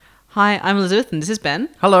Hi, I'm Elizabeth and this is Ben.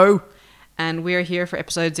 Hello. And we're here for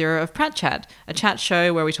episode 0 of Pratt Chat, a chat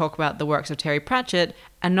show where we talk about the works of Terry Pratchett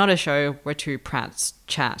and not a show where two Pratts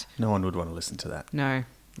chat. No one would want to listen to that. No.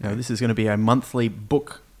 No, this is going to be a monthly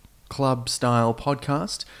book club style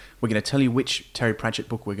podcast. We're going to tell you which Terry Pratchett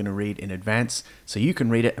book we're going to read in advance so you can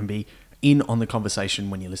read it and be in on the conversation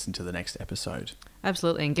when you listen to the next episode.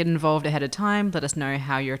 Absolutely, and get involved ahead of time. Let us know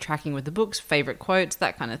how you're tracking with the books, favourite quotes,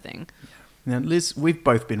 that kind of thing. Now, Liz, we've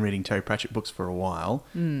both been reading Terry Pratchett books for a while.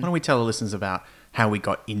 Why don't we tell the listeners about how we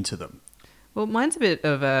got into them? Well, mine's a bit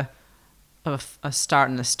of a start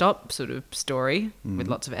and a stop sort of story with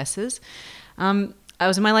lots of S's. I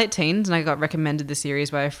was in my late teens and I got recommended the series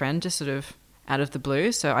by a friend just sort of out of the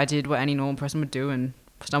blue. So I did what any normal person would do and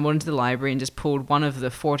stumbled into the library and just pulled one of the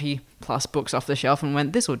 40 plus books off the shelf and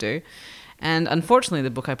went, this will do. And unfortunately, the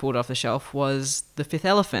book I pulled off the shelf was The Fifth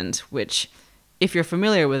Elephant, which, if you're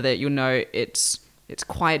familiar with it, you'll know it's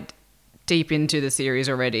quite deep into the series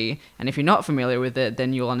already. And if you're not familiar with it,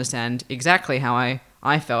 then you'll understand exactly how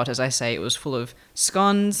I felt. As I say, it was full of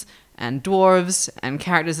scones and dwarves and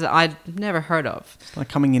characters that I'd never heard of. It's like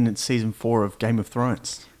coming in at season 4 of Game of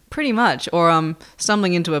Thrones. Pretty much. Or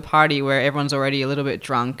stumbling into a party where everyone's already a little bit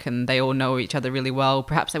drunk and they all know each other really well.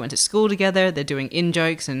 Perhaps they went to school together, they're doing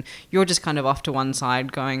in-jokes, and you're just kind of off to one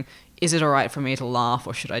side going, is it all right for me to laugh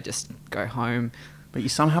or should I just go home? But you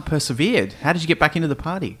somehow persevered. How did you get back into the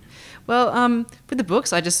party? Well, with the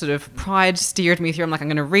books, I just sort of pride steered me through. I'm like, I'm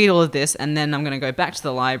going to read all of this and then I'm going to go back to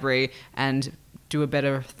the library and do a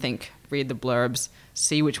better think, read the blurbs,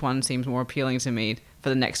 see which one seems more appealing to me for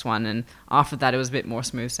the next one. And after that, it was a bit more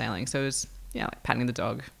smooth sailing. So it was, like patting the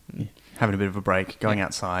dog. Yeah. Having a bit of a break, going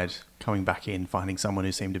outside, coming back in, finding someone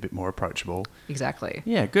who seemed a bit more approachable. Exactly.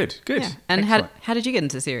 Yeah, good. Yeah. And how did you get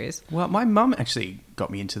into the series? Well, my mum actually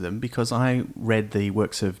got me into them because I read the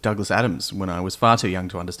works of Douglas Adams when I was far too young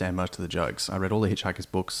to understand most of the jokes. I read all the Hitchhiker's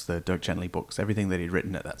books, the Dirk Gently books, everything that he'd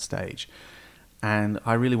written at that stage. And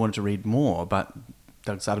I really wanted to read more, but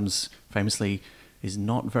Douglas Adams famously is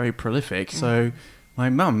not very prolific. So my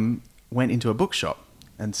mum went into a bookshop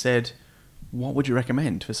and said, what would you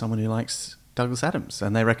recommend for someone who likes Douglas Adams?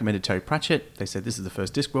 And they recommended Terry Pratchett. They said this is the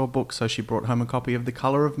first Discworld book, so she brought home a copy of The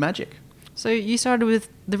Colour of Magic. So you started with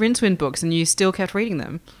the Rincewind books and you still kept reading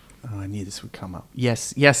them? Oh, I knew this would come up.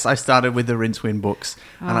 Yes, I started with the Rincewind books.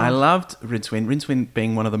 And I loved Rincewind. Rincewind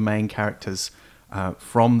being one of the main characters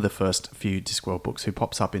from the first few Discworld books, who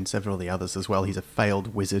pops up in several of the others as well. He's a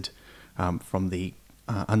failed wizard from the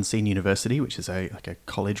Unseen University, which is like a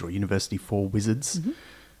college or university for wizards. Mm-hmm.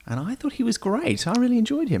 And I thought he was great. I really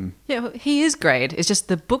enjoyed him. Yeah, well, he is great. It's just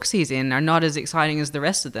the books he's in are not as exciting as the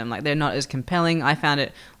rest of them. Like, they're not as compelling. I found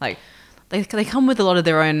it, like, they come with a lot of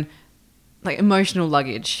their own, like, emotional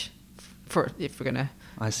luggage if we're going to...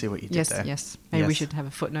 I see what you did there. Yes. Maybe we should have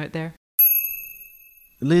a footnote there.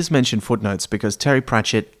 Liz mentioned footnotes because Terry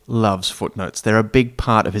Pratchett loves footnotes. They're a big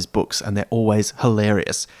part of his books and they're always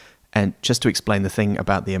hilarious. And just to explain the thing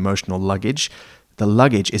about the emotional luggage... The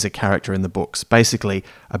luggage is a character in the books, basically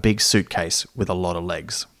a big suitcase with a lot of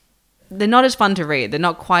legs. They're not as fun to read. They're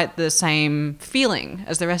not quite the same feeling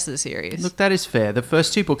as the rest of the series. Look, that is fair. The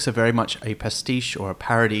first 2 books are very much a pastiche or a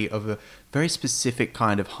parody of a very specific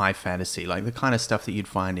kind of high fantasy, like the kind of stuff that you'd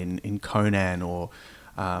find in Conan or,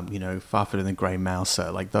 Farford and the Grey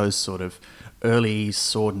Mouser, like those sort of early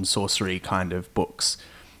sword and sorcery kind of books.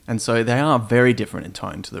 And so they are very different in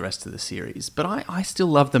tone to the rest of the series. But I still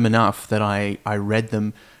love them enough that I read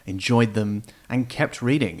them, enjoyed them, and kept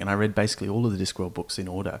reading. And I read basically all of the Discworld books in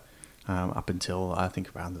order up until, I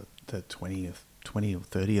think, around the 20 or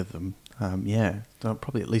 30 of them.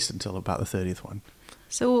 Probably at least until about the 30th one.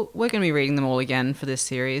 So we're going to be reading them all again for this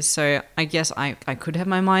series. So I guess I could have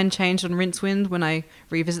my mind changed on Rincewind when I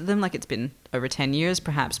revisit them. Like, it's been over 10 years.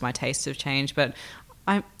 Perhaps my tastes have changed, but...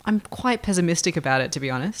 I'm quite pessimistic about it, to be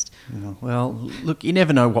honest. Well, look, you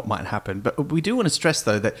never know what might happen. But we do want to stress,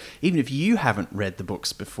 though, that even if you haven't read the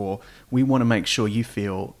books before, we want to make sure you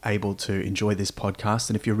feel able to enjoy this podcast.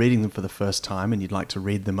 And if you're reading them for the first time and you'd like to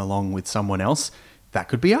read them along with someone else, that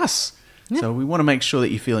could be us. Yeah. So we want to make sure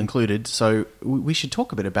that you feel included. So we should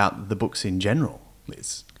talk a bit about the books in general,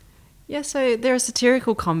 Liz. Yeah, so they're a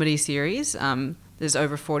satirical comedy series. There's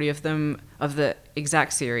over 40 of them of the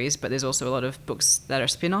exact series, but there's also a lot of books that are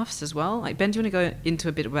spin-offs as well. Like, Ben, do you want to go into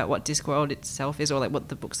a bit about what Discworld itself is, or like what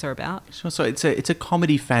the books are about? Sure. So it's a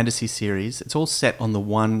comedy fantasy series. It's all set on the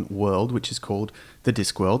one world, which is called the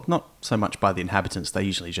Discworld. Not so much by the inhabitants. They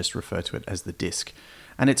usually just refer to it as the Disc.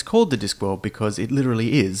 And it's called the Discworld because it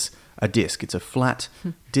literally is a disc. It's a flat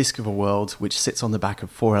disc of a world which sits on the back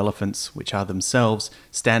of 4 elephants, which are themselves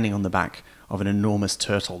standing on the back of an enormous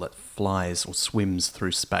turtle that flies or swims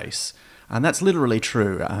through space. And that's literally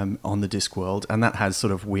true on the Discworld, and that has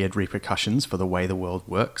sort of weird repercussions for the way the world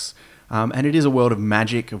works. And it is a world of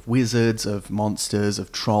magic, of wizards, of monsters,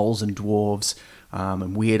 of trolls and dwarves,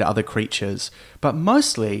 and weird other creatures. But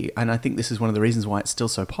mostly, and I think this is one of the reasons why it's still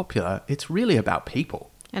so popular, it's really about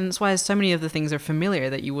people. And that's why so many of the things are familiar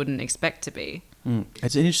that you wouldn't expect to be.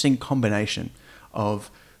 It's an interesting combination of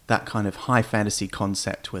that kind of high fantasy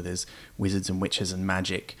concept where there's wizards and witches and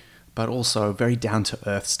magic, but also very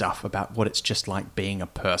down-to-earth stuff about what it's just like being a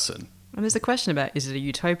person. And there's a question about, is it a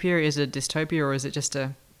utopia, is it a dystopia, or is it just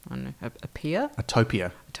a peer? A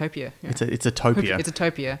topia. Utopia. Yeah. It's a topia. It's a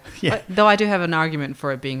topia. Yeah. Though I do have an argument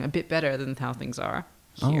for it being a bit better than how things are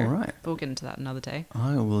here. Oh, right. But we'll get into that another day.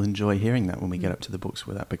 I will enjoy hearing that when we get up to the books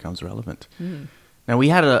where that becomes relevant. Now, we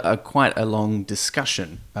had a quite a long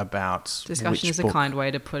discussion about Discussion which is a book. kind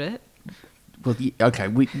way to put it. Well, okay,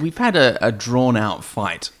 we've had a drawn-out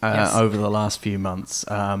fight Yes. over the last few months,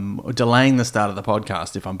 delaying the start of the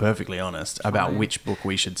podcast, if I'm perfectly honest, about Fine. which book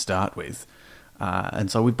we should start with.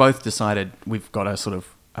 And so we both decided we've got a sort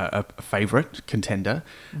of a favourite contender,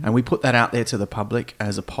 and we put that out there to the public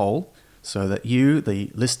as a poll so that you,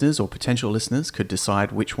 the listeners or potential listeners, could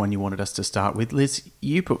decide which one you wanted us to start with. Liz,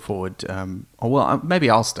 you put forward, maybe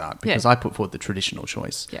I'll start because I put forward the traditional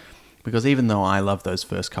choice. Yeah. Because even though I love those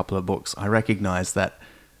first couple of books, I recognise that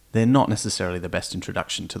they're not necessarily the best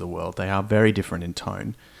introduction to the world. They are very different in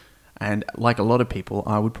tone. And like a lot of people,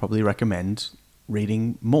 I would probably recommend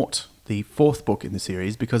reading Mort, the fourth book in the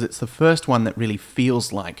series, because it's the first one that really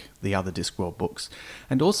feels like the other Discworld books.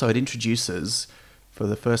 And also it introduces, for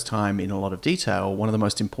the first time in a lot of detail, one of the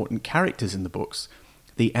most important characters in the books,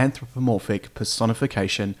 the anthropomorphic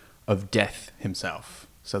personification of Death himself.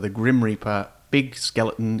 So the Grim Reaper, big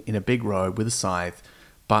skeleton in a big robe with a scythe,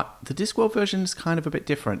 but the Discworld version is kind of a bit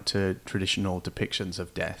different to traditional depictions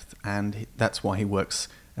of Death, and that's why he works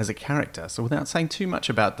as a character. So without saying too much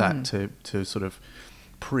about that to sort of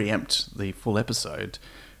preempt the full episode,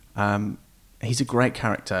 he's a great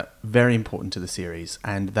character, very important to the series,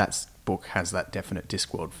 and that book has that definite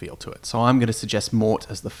Discworld feel to it. So I'm going to suggest Mort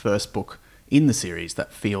as the first book in the series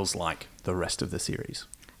that feels like the rest of the series.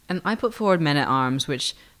 And I put forward Men at Arms,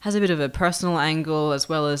 which has a bit of a personal angle as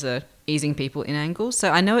well as a easing people in angle. So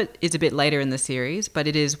I know it is a bit later in the series, but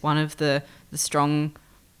it is one of the strong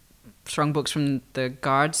books from the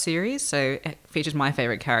Guard series. So it features my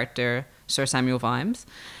favourite character, Sir Samuel Vimes.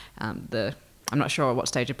 I'm not sure what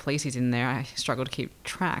stage of police he's in there. I struggle to keep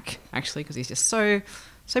track, actually, because he's just so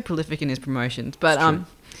prolific in his promotions. But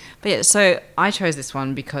yeah, so I chose this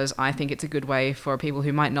one because I think it's a good way for people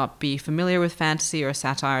who might not be familiar with fantasy or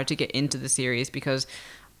satire to get into the series, because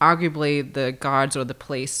arguably the guards or the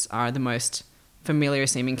police are the most familiar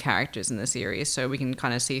seeming characters in the series. So we can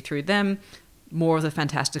kind of see through them more of the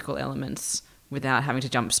fantastical elements without having to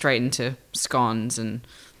jump straight into scones and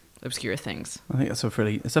obscure things. I think that's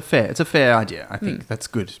a fair idea. I think that's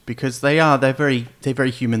good because they're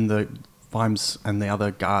very human. The Vimes and the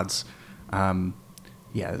other guards, I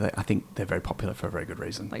think they're very popular for a very good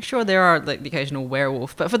reason. Like, sure, there are like the occasional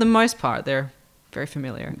werewolf, but for the most part, they're very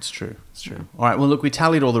familiar. It's true. All right, well, look, we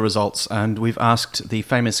tallied all the results, and we've asked the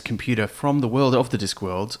famous computer from the world of the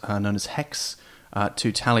Discworld, known as Hex,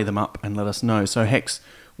 to tally them up and let us know. So, Hex,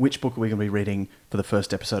 which book are we going to be reading for the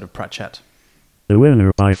first episode of Pratt Chat? The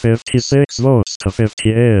winner by 56 votes to 50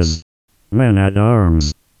 is Men at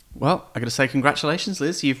Arms. Well, I got to say congratulations,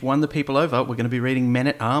 Liz. You've won the people over. We're going to be reading Men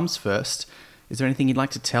at Arms first. Is there anything you'd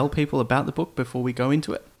like to tell people about the book before we go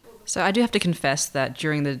into it? So I do have to confess that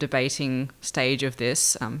during the debating stage of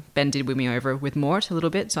this, Ben did win me over with Mort a little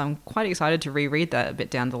bit, so I'm quite excited to reread that a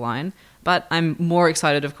bit down the line. But I'm more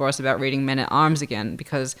excited, of course, about reading Men at Arms again,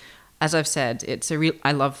 because, as I've said,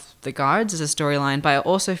 I love the Guards as a storyline, but I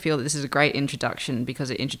also feel that this is a great introduction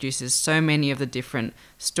because it introduces so many of the different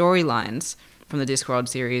storylines from the Discworld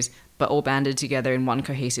series, but all banded together in one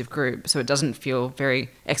cohesive group. So it doesn't feel very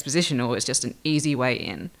expositional. It's just an easy way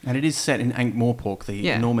in. And it is set in Ankh-Morpork, the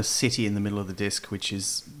enormous city in the middle of the disc, which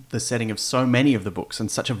is the setting of so many of the books and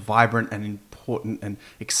such a vibrant and important and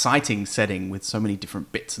exciting setting with so many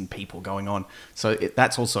different bits and people going on. So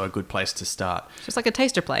that's also a good place to start. Just like a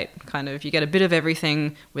taster plate, kind of. You get a bit of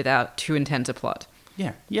everything without too intense a plot.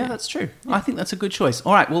 Yeah, that's true. I think that's a good choice.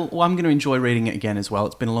 All right, well, I'm going to enjoy reading it again as well.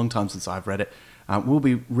 It's been a long time since I've read it. We'll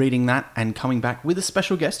be reading that and coming back with a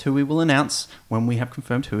special guest who we will announce when we have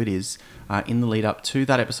confirmed who it is in the lead up to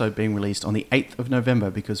that episode being released on the 8th of November,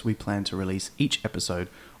 because we plan to release each episode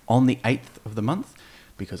on the 8th of the month,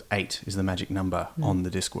 because 8 is the magic number on the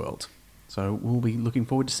Discworld. So we'll be looking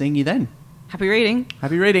forward to seeing you then. Happy reading.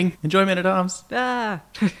 Happy reading. Enjoy Men at Arms. Ah,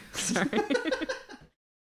 sorry.